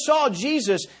 They saw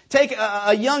Jesus take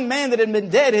a young man that had been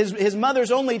dead, his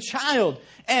mother's only child,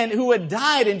 and who had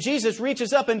died. And Jesus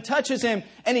reaches up and touches him.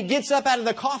 And he gets up out of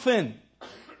the coffin.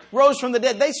 Rose from the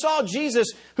dead. They saw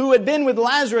Jesus who had been with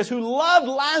Lazarus, who loved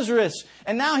Lazarus.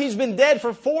 And now he's been dead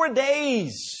for 4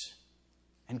 days.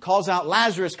 And calls out,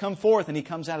 Lazarus, come forth. And he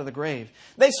comes out of the grave.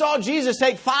 They saw Jesus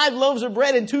take 5 loaves of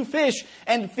bread and 2 fish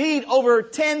and feed over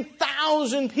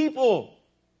 10,000 people.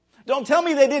 Don't tell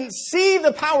me they didn't see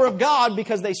the power of God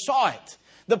because they saw it.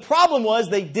 The problem was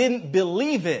they didn't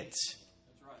believe it.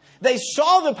 They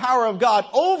saw the power of God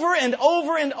over and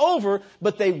over and over,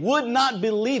 but they would not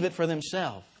believe it for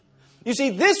themselves. You see,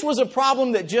 this was a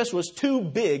problem that just was too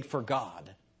big for God.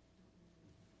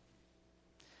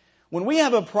 When we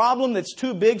have a problem that's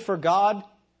too big for God,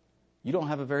 you don't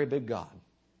have a very big God.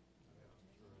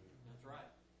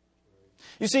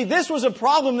 You see, this was a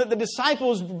problem that the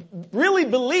disciples really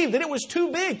believed that it was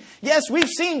too big. Yes, we've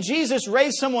seen Jesus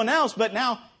raise someone else, but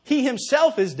now He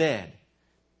Himself is dead.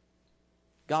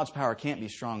 God's power can't be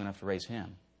strong enough to raise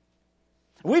Him.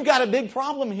 We've got a big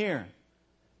problem here.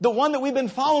 The one that we've been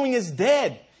following is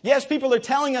dead. Yes, people are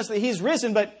telling us that He's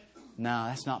risen, but no,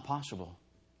 that's not possible.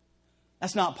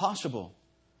 That's not possible.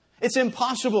 It's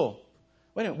impossible.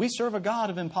 Wait a minute, we serve a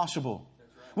God of impossible.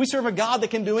 We serve a God that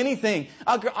can do anything.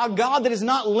 A God that is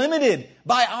not limited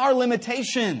by our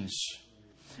limitations.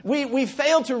 We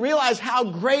fail to realize how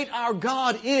great our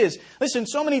God is. Listen,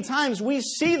 so many times we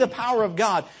see the power of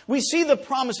God. We see the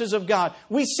promises of God.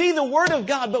 We see the Word of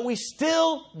God, but we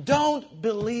still don't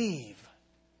believe.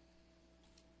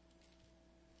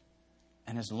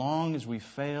 And as long as we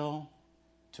fail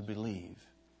to believe,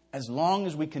 as long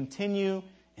as we continue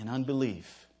in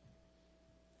unbelief,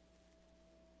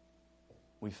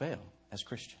 we fail as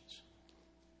Christians.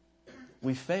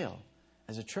 We fail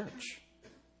as a church.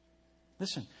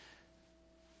 Listen,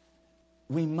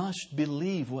 we must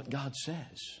believe what God says.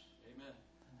 Amen.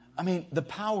 I mean, the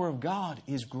power of God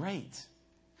is great.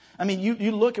 I mean,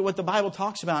 you look at what the Bible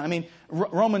talks about. I mean,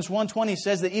 Romans 1:20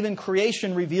 says that even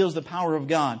creation reveals the power of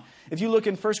God. If you look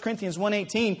in 1 Corinthians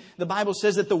 1:18, the Bible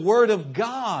says that the Word of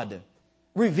God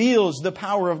reveals the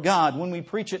power of God when we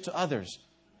preach it to others.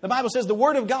 The Bible says the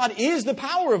Word of God is the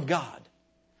power of God.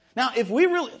 Now, if we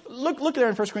really... Look there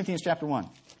in 1 Corinthians chapter 1.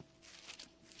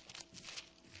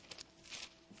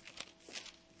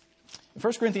 In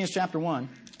 1 Corinthians chapter 1,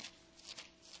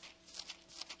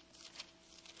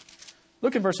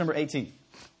 look at verse number 18.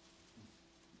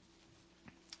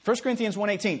 1 Corinthians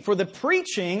 1:18. For the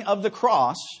preaching of the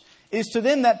cross is to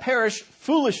them that perish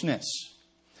foolishness.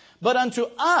 But unto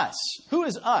us... Who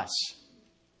is us?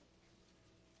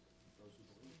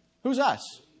 Who's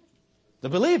us? The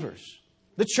believers.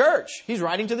 The church. He's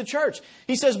writing to the church.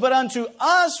 He says, but unto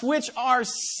us which are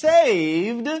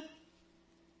saved,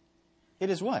 it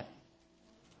is what?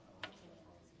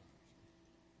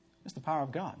 It's the power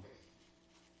of God.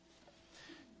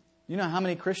 You know how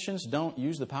many Christians don't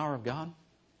use the power of God?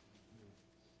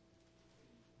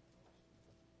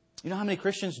 You know how many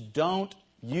Christians don't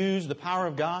use the power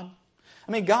of God?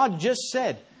 I mean, God just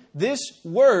said, this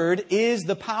Word is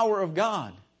the power of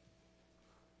God.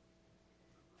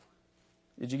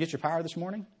 Did you get your power this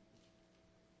morning?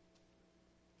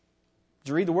 Did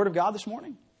you read the Word of God this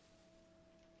morning?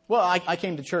 Well, I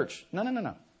came to church.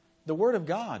 No. The Word of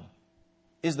God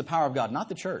is the power of God, not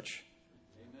the church.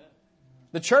 Amen.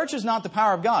 The church is not the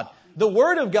power of God. The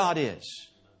Word of God is.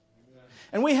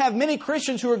 And we have many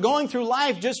Christians who are going through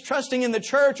life just trusting in the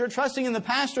church or trusting in the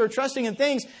pastor or trusting in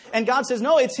things. And God says,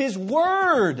 no, it's His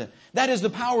Word that is the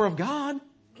power of God.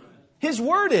 His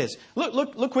Word is.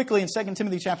 Look quickly in 2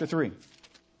 Timothy chapter 3.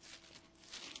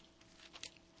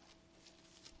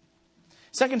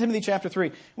 2 Timothy chapter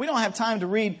 3. We don't have time to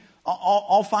read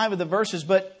all 5 of the verses,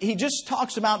 but he just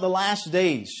talks about the last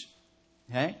days.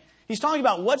 Okay? He's talking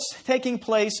about what's taking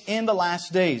place in the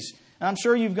last days. And I'm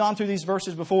sure you've gone through these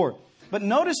verses before. But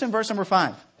notice in verse number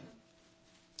 5.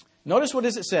 Notice what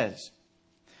it says.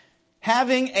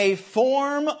 Having a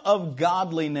form of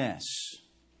godliness.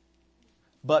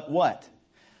 But what?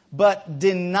 But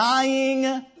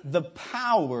denying the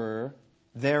power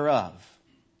thereof.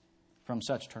 From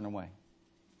such turn away.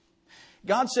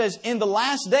 God says in the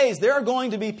last days there are going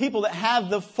to be people that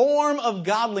have the form of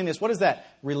godliness. What is that?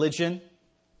 Religion.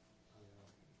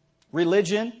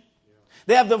 Religion.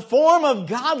 They have the form of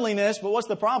godliness, but what's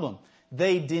the problem?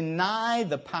 They deny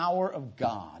the power of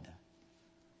God.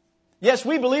 Yes,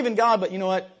 we believe in God, but you know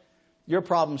what? Your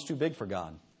problem's too big for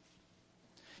God.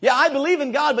 Yeah, I believe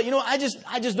in God, but you know, I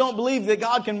just don't believe that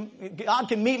God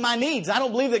can meet my needs. I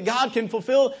don't believe that God can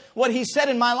fulfill what He said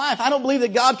in my life. I don't believe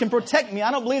that God can protect me.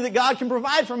 I don't believe that God can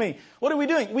provide for me. What are we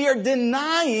doing? We are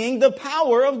denying the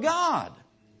power of God.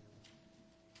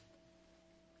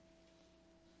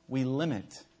 We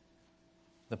limit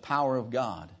the power of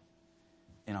God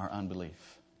in our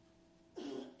unbelief.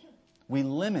 We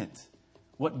limit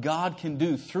what God can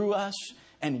do through us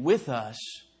and with us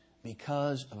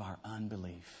because of our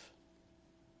unbelief.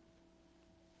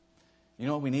 You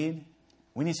know what we need?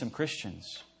 We need some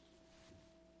Christians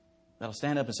that'll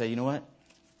stand up and say, you know what?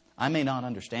 I may not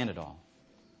understand it all,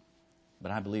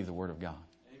 but I believe the Word of God.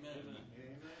 Amen.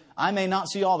 I may not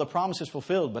see all the promises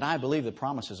fulfilled, but I believe the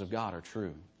promises of God are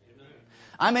true. Amen.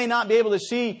 I may not be able to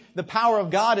see the power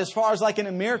of God as far as like in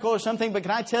a miracle or something, but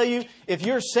can I tell you, if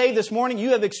you're saved this morning,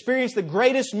 you have experienced the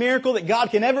greatest miracle that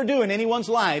God can ever do in anyone's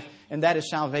life, and that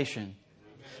is salvation.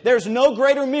 There's no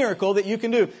greater miracle that you can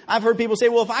do. I've heard people say,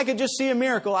 well, if I could just see a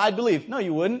miracle, I'd believe. No,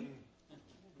 you wouldn't.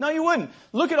 No, you wouldn't.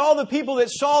 Look at all the people that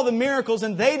saw the miracles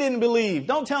and they didn't believe.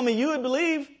 Don't tell me you would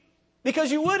believe,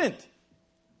 because you wouldn't.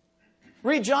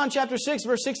 Read John chapter 6,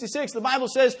 verse 66. The Bible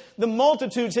says the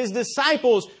multitudes, His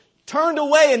disciples, turned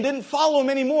away and didn't follow Him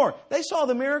anymore. They saw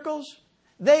the miracles.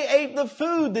 They ate the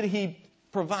food that He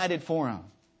provided for them.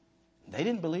 They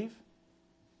didn't believe.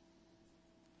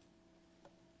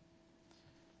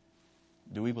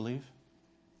 Do we believe?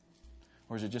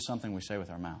 Or is it just something we say with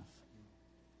our mouth?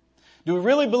 Do we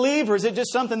really believe, or is it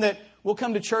just something that we'll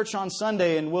come to church on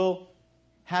Sunday and we'll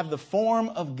have the form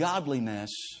of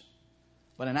godliness,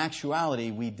 but in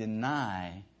actuality we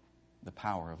deny the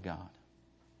power of God?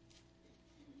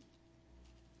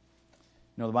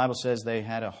 You know, the Bible says they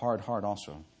had a hard heart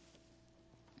also.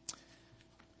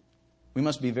 We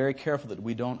must be very careful that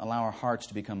we don't allow our hearts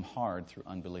to become hard through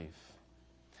unbelief.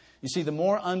 You see, the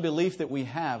more unbelief that we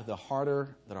have, the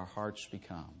harder that our hearts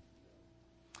become.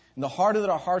 And the harder that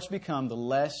our hearts become, the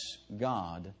less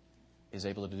God is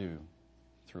able to do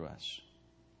through us.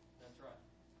 That's right.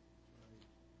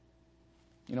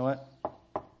 You know what?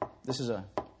 This is a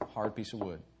hard piece of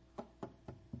wood.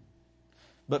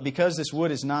 But because this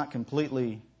wood is not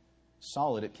completely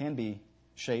solid, it can be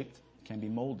shaped, it can be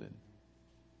molded.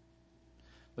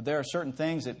 But there are certain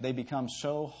things that they become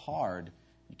so hard,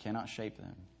 you cannot shape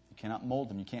them. You cannot mold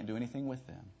them. You can't do anything with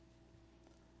them.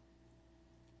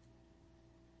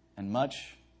 And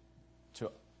much to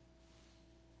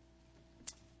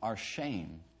our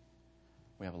shame,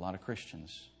 we have a lot of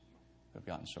Christians who have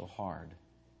gotten so hard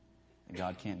that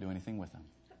God can't do anything with them.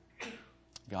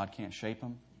 God can't shape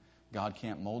them. God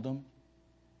can't mold them,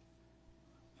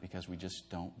 because we just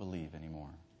don't believe anymore.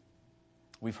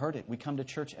 We've heard it. We come to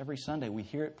church every Sunday. We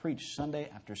hear it preached Sunday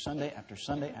after Sunday after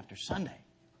Sunday after Sunday.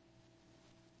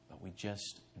 But we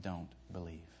just don't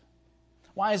believe.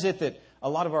 Why is it that a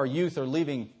lot of our youth are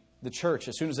leaving the church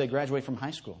as soon as they graduate from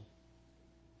high school?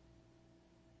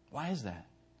 Why is that?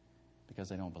 Because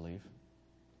they don't believe.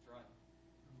 That's right.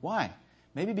 Why?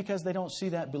 Maybe because they don't see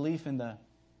that belief in the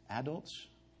adults.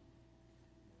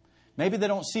 Maybe they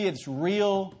don't see it's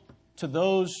real to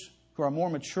those who are more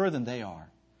mature than they are.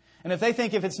 And if they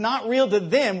think if it's not real to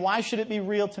them, why should it be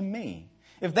real to me?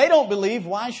 If they don't believe,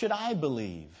 why should I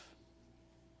believe?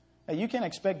 Hey, you can't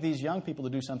expect these young people to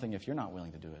do something if you're not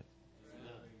willing to do it.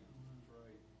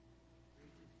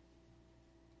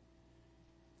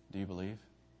 Do you believe?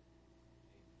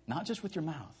 Not just with your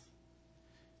mouth.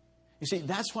 You see,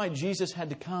 that's why Jesus had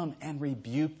to come and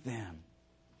rebuke them.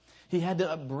 He had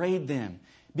to upbraid them,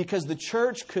 because the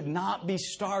church could not be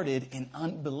started in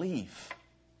unbelief.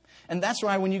 And that's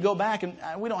why when you go back, and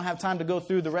we don't have time to go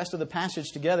through the rest of the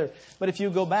passage together, but if you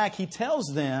go back, He tells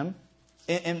them,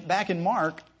 and back in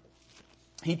Mark,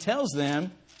 He tells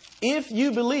them, if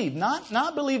you believe,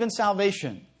 not believe in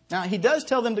salvation. Now, He does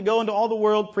tell them to go into all the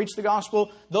world, preach the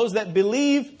gospel. Those that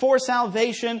believe for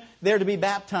salvation, they're to be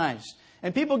baptized.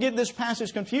 And people get this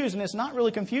passage confused, and it's not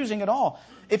really confusing at all.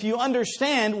 If you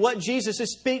understand what Jesus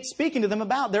is speaking to them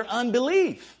about, their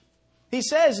unbelief. He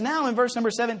says now in verse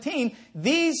number 17,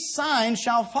 these signs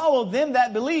shall follow them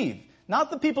that believe.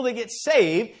 Not the people that get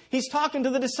saved. He's talking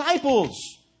to the disciples.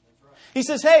 He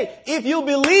says, hey, if you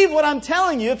believe what I'm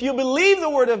telling you, if you believe the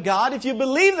Word of God, if you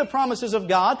believe the promises of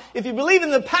God, if you believe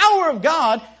in the power of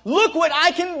God, look what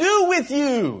I can do with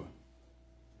you.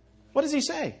 What does He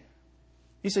say?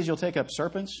 He says you'll take up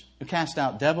serpents, you'll cast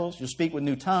out devils, you'll speak with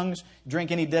new tongues,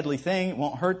 drink any deadly thing, it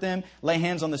won't hurt them, lay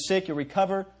hands on the sick, you'll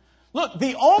recover. Look,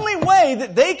 the only way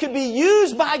that they could be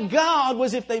used by God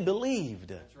was if they believed.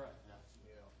 That's right.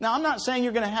 Now, I'm not saying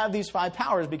you're going to have these 5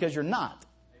 powers, because you're not.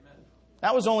 Amen.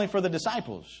 That was only for the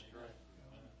disciples.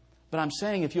 But I'm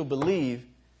saying if you'll believe,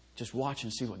 just watch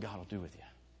and see what God will do with you.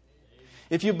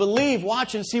 If you believe,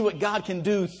 watch and see what God can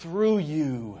do through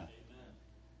you.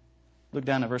 Look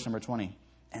down at verse number 20.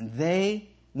 And they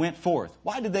went forth.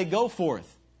 Why did they go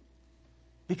forth?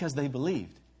 Because they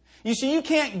believed. You see, you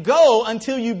can't go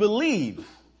until you believe.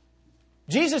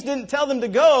 Jesus didn't tell them to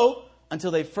go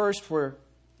until they first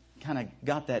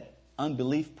got that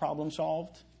unbelief problem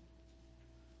solved.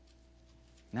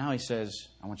 Now He says,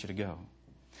 I want you to go.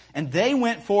 And they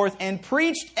went forth and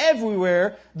preached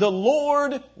everywhere, the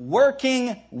Lord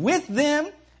working with them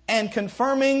and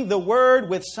confirming the word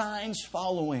with signs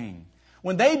following.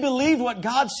 When they believed what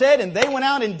God said and they went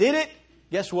out and did it,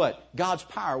 guess what? God's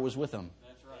power was with them.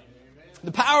 That's right.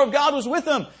 The power of God was with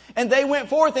them. And they went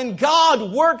forth and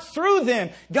God worked through them.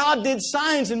 God did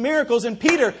signs and miracles. And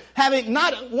Peter, having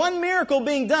not one miracle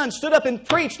being done, stood up and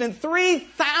preached. And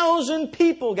 3,000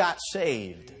 people got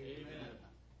saved. Amen.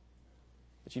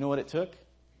 But you know what it took?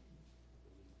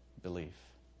 Belief.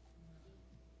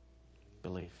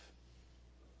 Belief.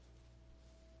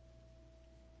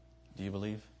 Do you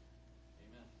believe?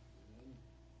 Amen.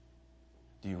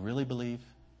 Do you really believe?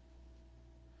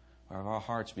 Or have our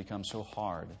hearts become so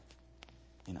hard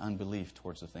in unbelief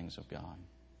towards the things of God?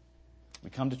 We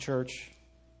come to church,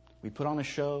 we put on a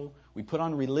show, we put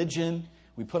on religion,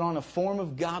 we put on a form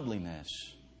of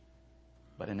godliness,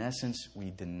 but in essence,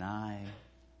 we deny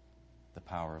the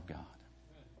power of God.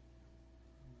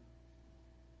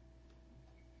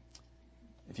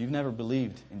 If you've never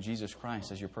believed in Jesus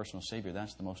Christ as your personal Savior,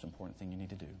 that's the most important thing you need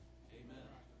to do. Amen.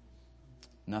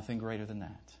 Nothing greater than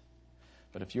that.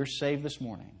 But if you're saved this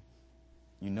morning,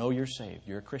 you know you're saved,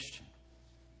 you're a Christian,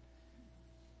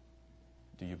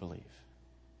 do you believe?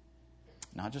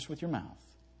 Not just with your mouth,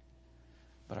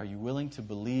 but are you willing to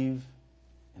believe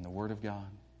in the Word of God,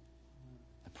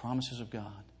 the promises of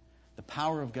God, the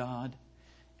power of God,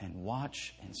 and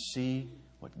watch and see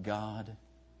what God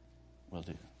will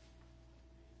do?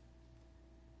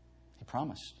 He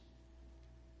promised.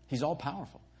 He's all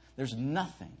powerful. There's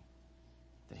nothing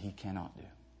that He cannot do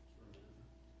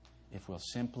if we'll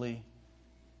simply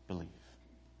believe.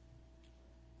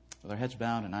 With our heads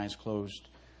bowed and eyes closed,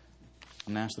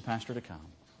 I'm going to ask the pastor to come.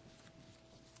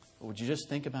 But would you just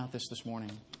think about this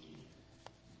morning?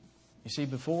 You see,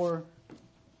 before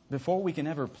we can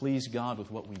ever please God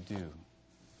with what we do,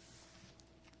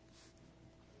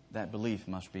 that belief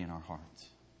must be in our hearts.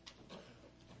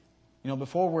 You know,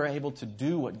 before we're able to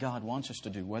do what God wants us to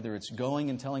do, whether it's going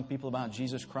and telling people about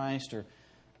Jesus Christ, or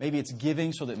maybe it's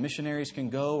giving so that missionaries can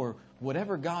go, or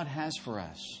whatever God has for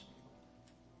us,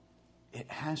 it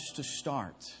has to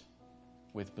start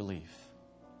with belief.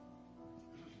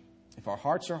 If our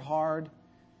hearts are hard,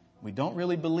 we don't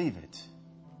really believe it,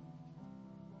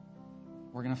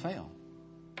 we're going to fail.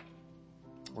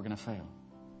 We're going to fail.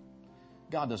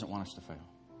 God doesn't want us to fail.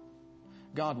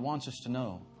 God wants us to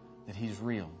know that He's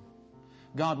real.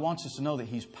 God wants us to know that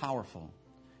He's powerful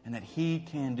and that He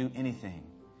can do anything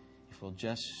if we'll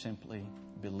just simply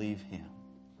believe Him.